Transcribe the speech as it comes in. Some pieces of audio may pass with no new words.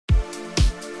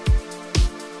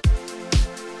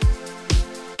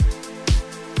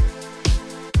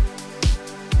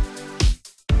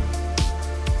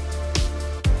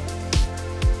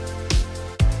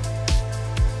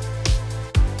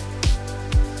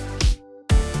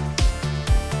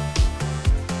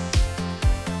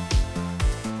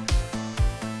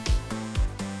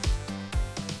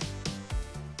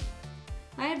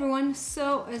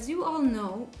So as you all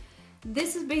know,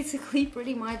 this is basically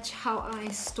pretty much how I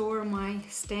store my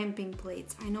stamping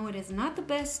plates. I know it is not the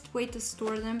best way to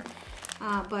store them,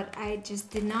 but I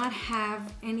just did not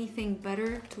have anything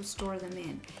better to store them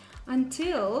in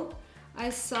until I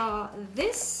saw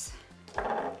this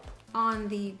on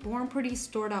the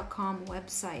Bornprettystore.com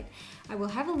website. I will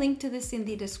have a link to this in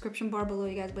the description bar below,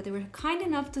 you guys, but they were kind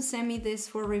enough to send me this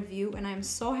for review, and I'm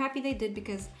so happy they did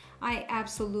because I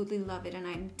absolutely love it, and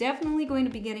I'm definitely going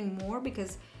to be getting more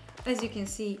because, as you can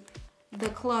see, the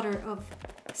clutter of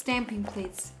stamping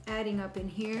plates adding up in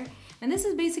here. And this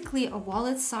is basically a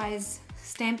wallet size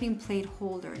stamping plate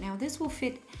holder. Now this will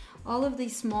fit all of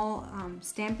these small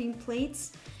stamping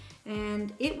plates,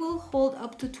 and it will hold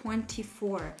up to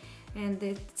 24. And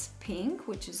it's pink,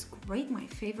 which is great, my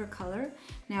favorite color.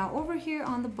 Now over here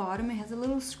on the bottom it has a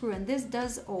little screw, and this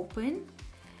does open.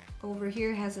 Over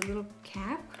here has a little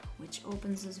cap which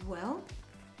opens as well,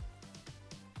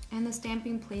 and the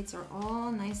stamping plates are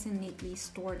all nice and neatly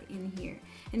stored in here,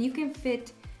 and you can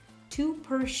fit 2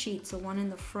 per sheet, so one in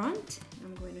the front.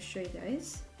 I'm going to show you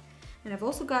guys, and I've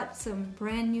also got some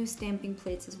brand new stamping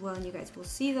plates as well, and you guys will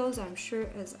see those, I'm sure,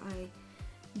 as I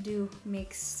do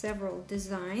make several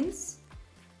designs.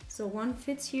 So one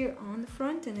fits here on the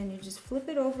front, and then you just flip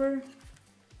it over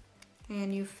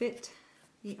and you fit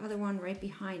the other one right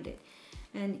behind it,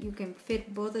 and you can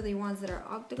fit both of the ones that are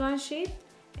octagon shape,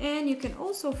 and you can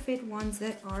also fit ones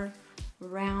that are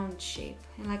round shape.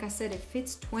 And like I said, it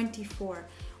fits 24.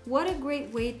 What a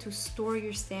great way to store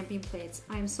your stamping plates.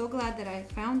 I'm so glad that I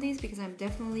found these because I'm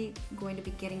definitely going to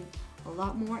be getting a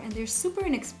lot more, and they're super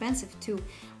inexpensive too.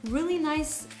 Really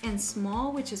nice and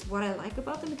small, which is what I like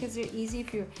about them, because they're easy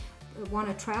if you want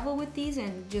to travel with these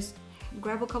and just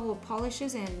grab a couple of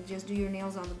polishes and just do your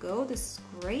nails on the go. This is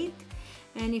great.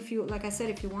 And if you, like I said,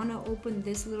 if you want to open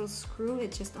this little screw,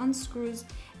 it just unscrews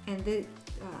and the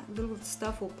little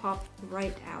stuff will pop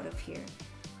right out of here.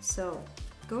 So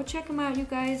go check them out, you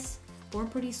guys.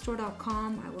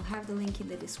 Bornprettystore.com. I will have the link in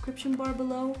the description bar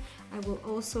below. I will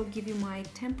also give you my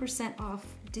 10% off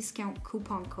discount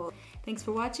coupon code. Thanks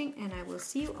for watching, and I will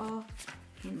see you all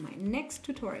in my next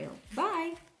tutorial.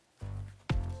 Bye!